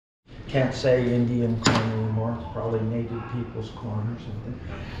can't say Indian corn anymore. It's probably Native People's corn or something.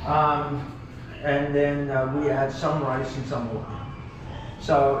 And then we add some rice and some oatmeal.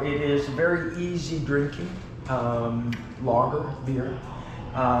 So it is very easy drinking lager beer.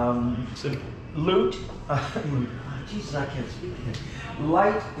 Loot. Jesus, I can't speak again.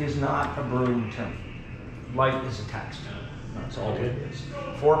 Light is not a brewing term. Light is a tax term. That's all it is.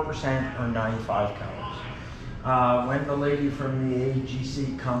 4% or 95 calories. When the lady from the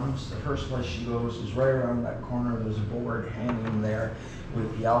AGC comes, the first place she goes is right around that corner. There's a board hanging there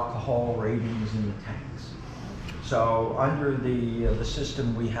with the alcohol ratings in the tanks. So under the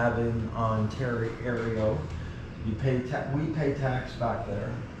system we have in Ontario, we pay tax back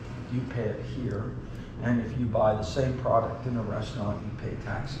there. You pay it here. And if you buy the same product in a restaurant, you pay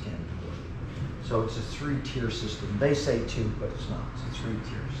tax again. So it's a 3-tier system. They say 2, but it's not. It's a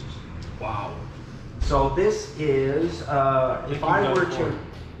 3-tier system. Wow. So this is if I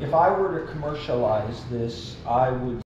were to commercialize this, I would